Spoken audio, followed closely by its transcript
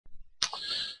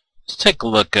take a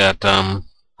look at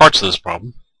parts of this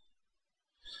problem.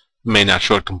 May not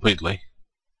show it completely.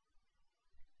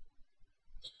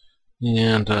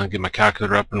 And get my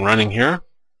calculator up and running here.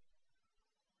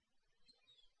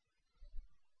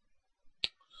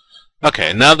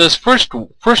 Okay, now this first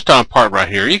part right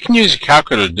here, you can use your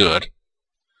calculator to do it.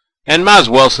 And might as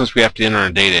well, since we have to enter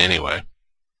our data anyway.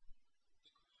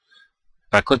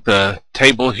 If I click the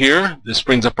table here, this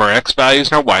brings up our x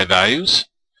values and our y values.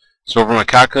 So over my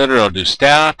calculator, I'll do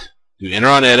stat, do enter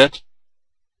on edit.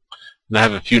 And I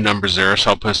have a few numbers there, so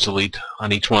I'll press delete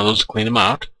on each one of those to clean them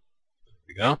out. There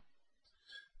we go.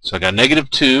 So I got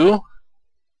 -2,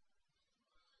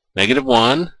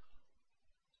 -1,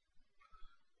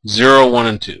 0, 1,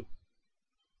 and 2.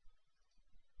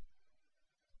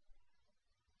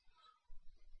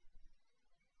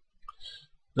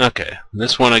 Okay,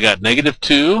 this one I got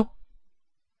 -2,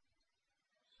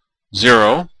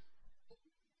 0,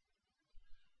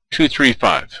 2, 3,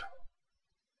 5.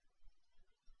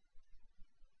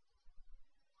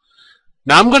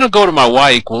 Now I'm going to go to my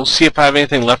y equals, see if I have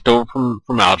anything left over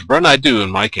from algebra, and I do in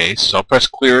my case. So I'll press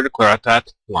clear to clear out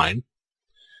that line.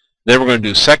 Then we're going to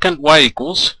do second y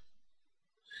equals.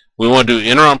 We want to do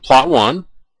enter on plot 1.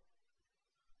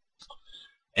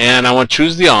 And I want to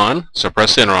choose the on, so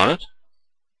press enter on it.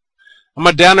 I'm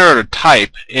going down there to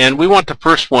type, and we want the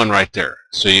first one right there.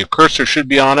 So your cursor should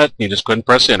be on it, and you just go ahead and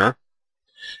press enter.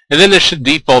 And then this should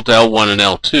default to L1 and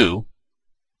L2.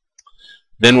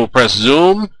 Then we'll press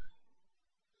zoom.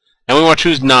 And we want to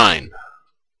choose 9.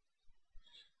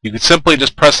 You could simply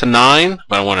just press a 9,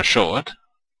 but I want to show it.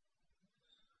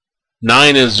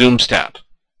 9 is zoom stat.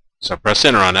 So press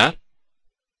enter on that.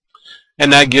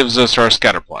 And that gives us our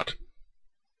scatter plot.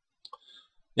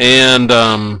 And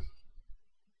 -2,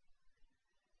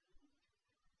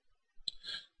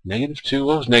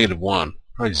 what was -1?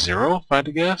 Probably 0, if I had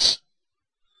to guess.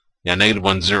 Yeah,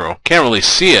 -1, 0. Can't really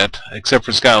see it, except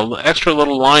for it's got an extra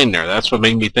little line there. That's what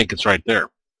made me think it's right there.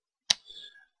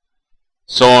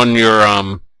 So on your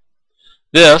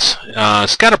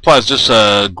scatter plot is just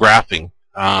graphing,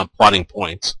 plotting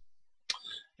points,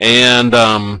 and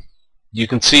you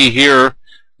can see here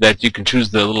that you can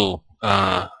choose the little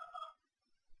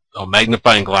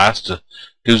magnifying glass to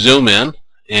zoom in,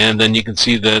 and then you can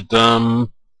see that I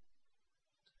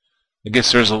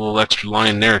guess there's a little extra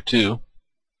line there too.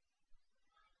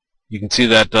 You can see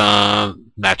that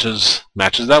matches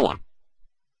that one.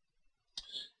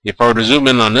 If I were to zoom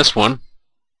in on this one.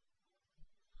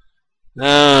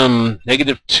 -2,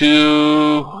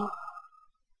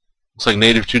 looks like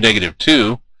 -2,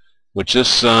 -2, which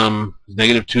is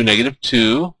 -2,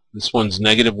 -2. This one's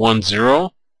 -1,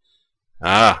 0.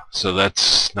 So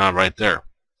that's not right there.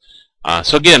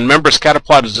 So again, remember, scatter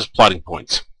plot is just plotting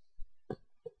points.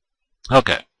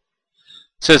 Okay. It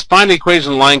says find the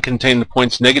equation line containing the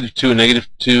points -2,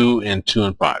 -2, and 2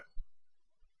 and 5.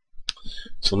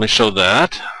 So let me show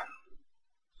that.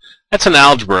 That's an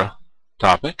algebra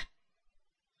topic.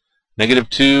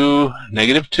 -2,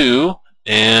 -2,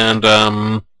 and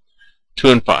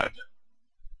 2 and 5.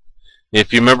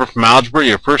 If you remember from algebra,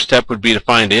 your first step would be to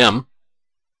find m.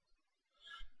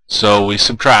 So we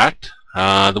subtract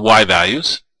the y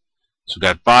values. So we've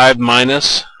got 5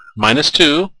 minus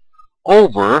 -2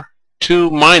 over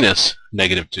 2 minus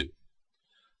 -2.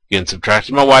 Again,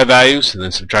 subtracting my y values and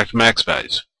then subtracting my x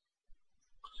values.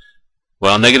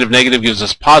 Well, negative gives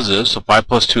us positive, so 5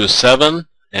 plus 2 is 7.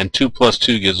 And 2 plus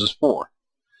 2 gives us 4.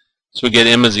 So we get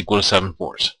m is equal to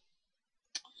 7/4.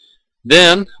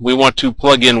 Then we want to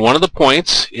plug in one of the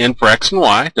points in for x and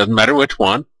y. Doesn't matter which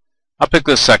one. I'll pick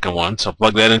the second one. So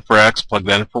plug that in for x, plug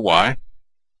that in for y.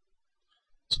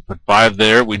 So put 5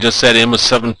 there. We just said m is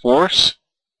 7/4.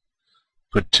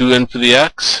 Put 2 in for the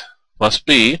x plus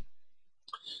b.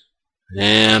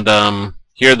 And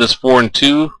here this 4 and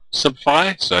 2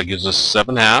 simplify. So that gives us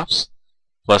 7/2.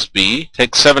 Plus b.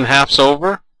 Take 7/2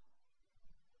 over.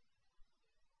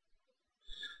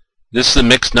 This is a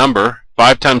mixed number.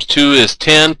 5 times 2 is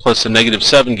 10, plus a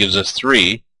 -7 gives us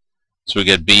 3. So we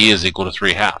get b is equal to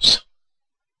 3/2.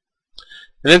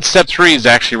 And then step 3 is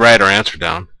actually write our answer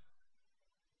down.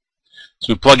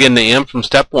 So we plug in the m from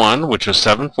step 1, which was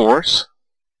 7/4.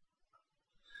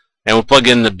 And we'll plug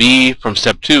in the b from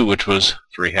step 2, which was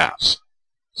 3/2.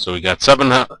 So we got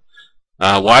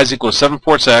y is equal to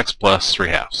 7/4 x plus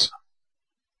 3/2.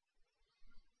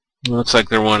 Looks like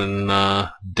they're one in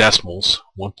decimals.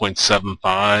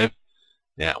 1.75.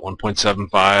 Yeah,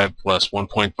 1.75 plus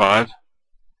 1.5.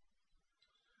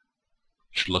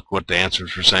 Should look what the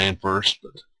answers were saying first.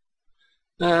 But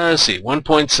let's see,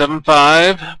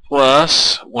 1.75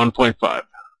 plus 1.5.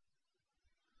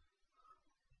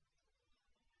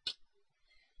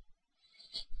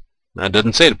 That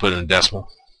doesn't say to put in a decimal.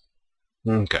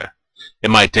 Okay. It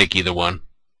might take either one.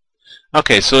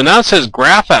 Okay, so now it says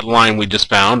graph that line we just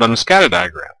found on the scatter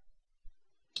diagram.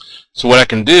 So what I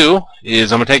can do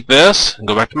is I'm going to take this and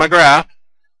go back to my graph.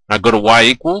 I go to y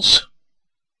equals.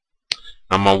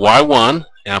 I'm on y1,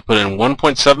 and I put in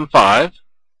 1.75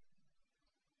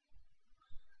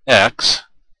 x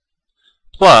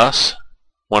plus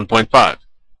 1.5,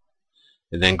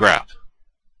 and then graph.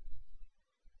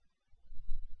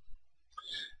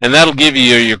 And that'll give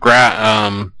you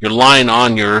your line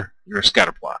on your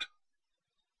scatter plot.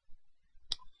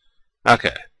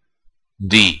 Okay.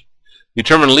 D.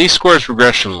 Determine least squares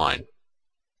regression line.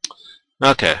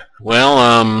 Okay.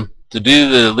 Well, to do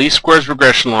the least squares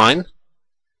regression line,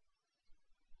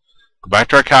 go back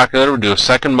to our calculator. We'll do a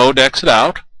second mode to exit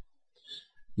out.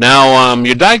 Now,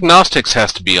 your diagnostics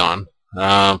has to be on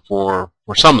for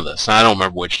some of this. I don't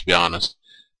remember which, to be honest.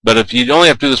 But if you only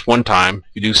have to do this one time,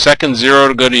 you do second 0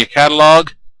 to go to your catalog,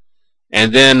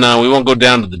 and then we won't go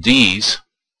down to the D's.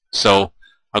 So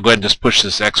I'll go ahead and just push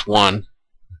this X1, and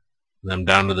then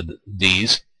down to the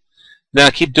D's. Then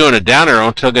I keep doing a down arrow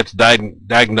until I get to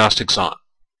diagnostics on.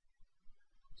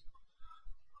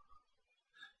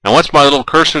 Now once my little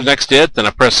cursor is next to it, then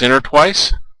I press enter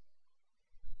twice. It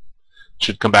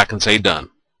should come back and say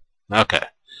done. Okay.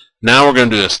 Now we're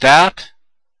going to do a stat,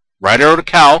 right arrow to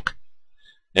calc,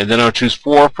 and then I'll choose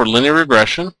 4 for linear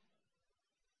regression,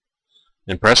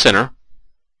 and press enter.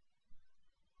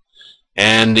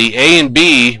 And the A and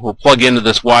B will plug into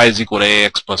this y is equal to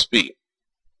ax plus b.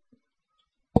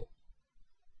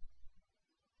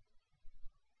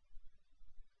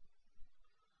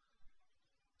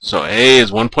 So A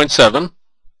is 1.7,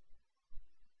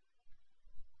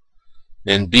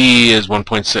 and B is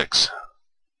 1.6.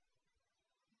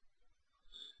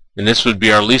 And this would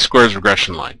be our least squares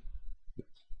regression line.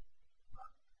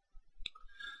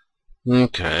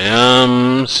 Okay,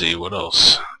 let's see, what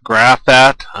else? Graph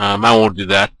that. I won't do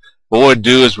that. What we'd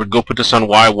do is we'd go put this on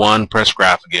Y1, press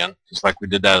graph again, just like we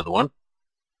did that other one.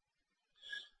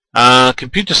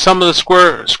 Compute the sum of the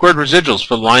squared residuals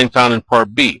for the line found in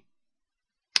part B.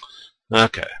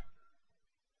 Okay.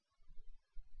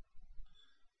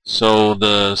 So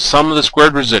the sum of the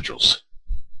squared residuals.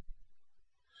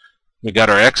 We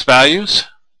got our x values,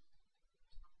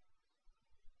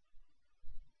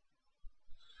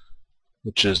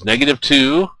 which is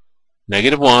 -2,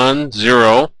 -1,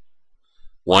 0,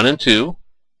 1, and 2.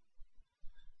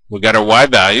 We got our y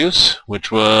values,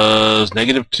 which was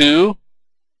 -2,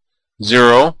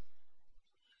 0,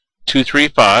 2, 3,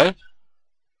 5.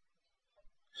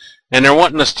 And they're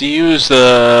wanting us to use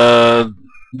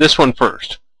this one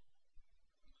first.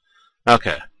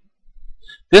 Okay.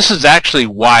 This is actually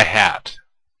y hat.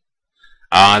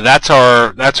 That's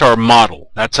our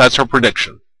model. That's our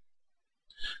prediction.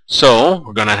 So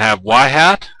we're going to have y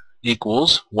hat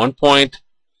equals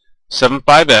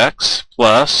 1.75x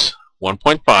plus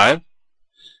 1.5.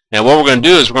 And what we're going to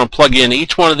do is we're going to plug in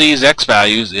each one of these x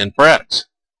values in for x.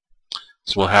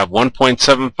 So we'll have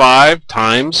 1.75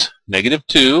 times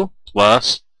 -2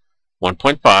 plus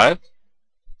 1.5.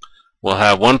 We'll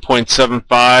have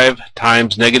 1.75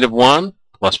 times -1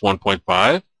 plus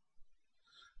 1.5.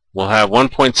 We'll have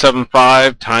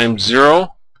 1.75 times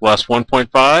 0 plus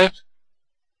 1.5.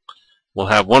 We'll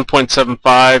have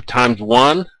 1.75 times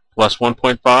 1 plus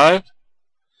 1.5.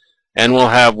 And we'll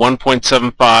have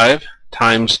 1.75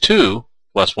 times 2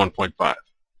 plus 1.5.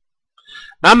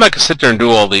 Now I'm not going to sit there and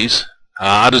do all these.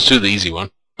 I'll just do the easy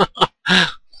one.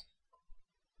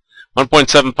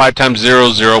 1.75 times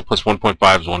 0, 0 plus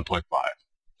 1.5 is 1.5.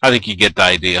 I think you get the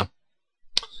idea.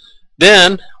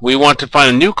 Then we want to find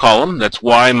a new column that's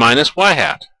y minus y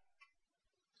hat.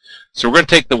 So we're going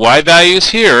to take the y values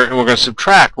here and we're going to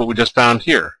subtract what we just found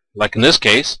here. Like in this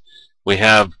case, we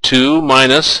have 2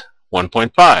 minus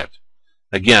 1.5.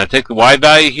 Again, I take the y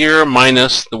value here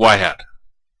minus the y hat.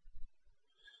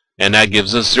 And that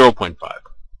gives us 0.5.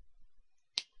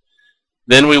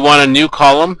 Then we want a new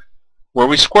column where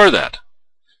we square that.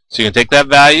 So you can take that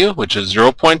value, which is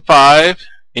 0.5,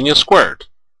 and you'll square it.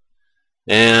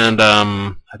 And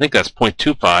I think that's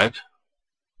 0.25.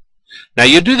 Now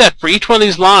you do that for each one of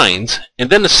these lines, and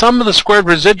then the sum of the squared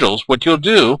residuals, what you'll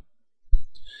do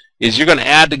is you're going to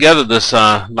add together this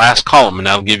last column, and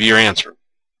that'll give you your answer.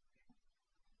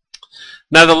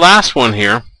 Now the last one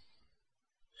here,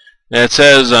 it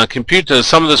says compute the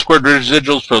sum of the squared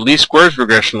residuals for the least squares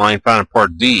regression line found in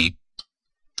part D.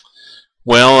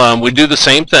 Well, we do the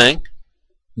same thing,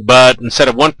 but instead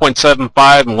of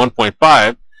 1.75 and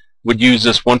 1.5, we'd use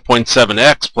this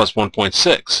 1.7x plus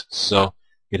 1.6. So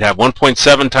you'd have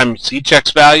 1.7 times each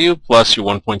x value plus your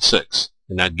 1.6,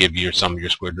 and that give you your sum of your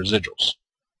squared residuals.